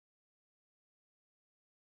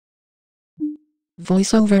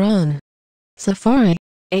voiceover on. Safari,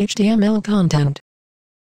 HTML content.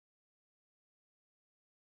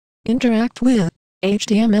 Interact with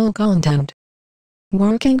HTML content.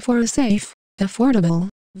 Working for a safe, affordable,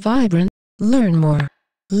 vibrant, learn more.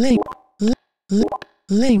 Link,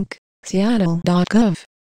 seattle.gov.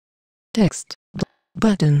 Text,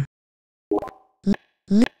 button.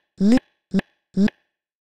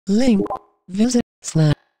 Link, visit,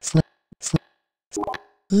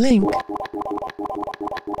 link.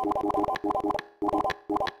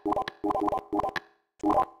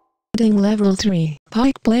 Level 3,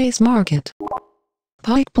 Pike Place Market.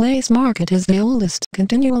 Pike Place Market is the oldest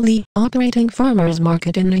continually operating farmers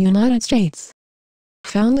market in the United States.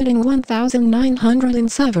 Founded in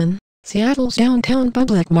 1907, Seattle's downtown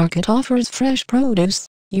public market offers fresh produce,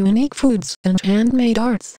 unique foods, and handmade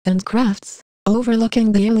arts and crafts,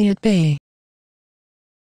 overlooking the Elliott Bay.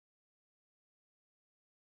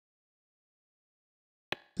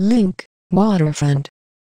 Link, waterfront.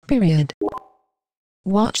 Period.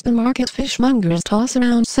 Watch the market fishmongers toss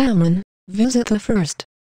around salmon, visit the first.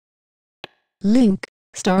 Link,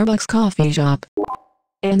 Starbucks coffee shop.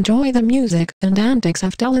 Enjoy the music and antics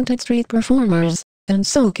of talented street performers, and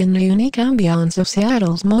soak in the unique ambiance of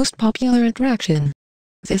Seattle's most popular attraction.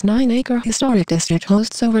 This 9-acre historic district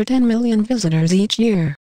hosts over 10 million visitors each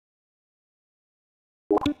year.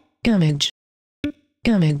 Image.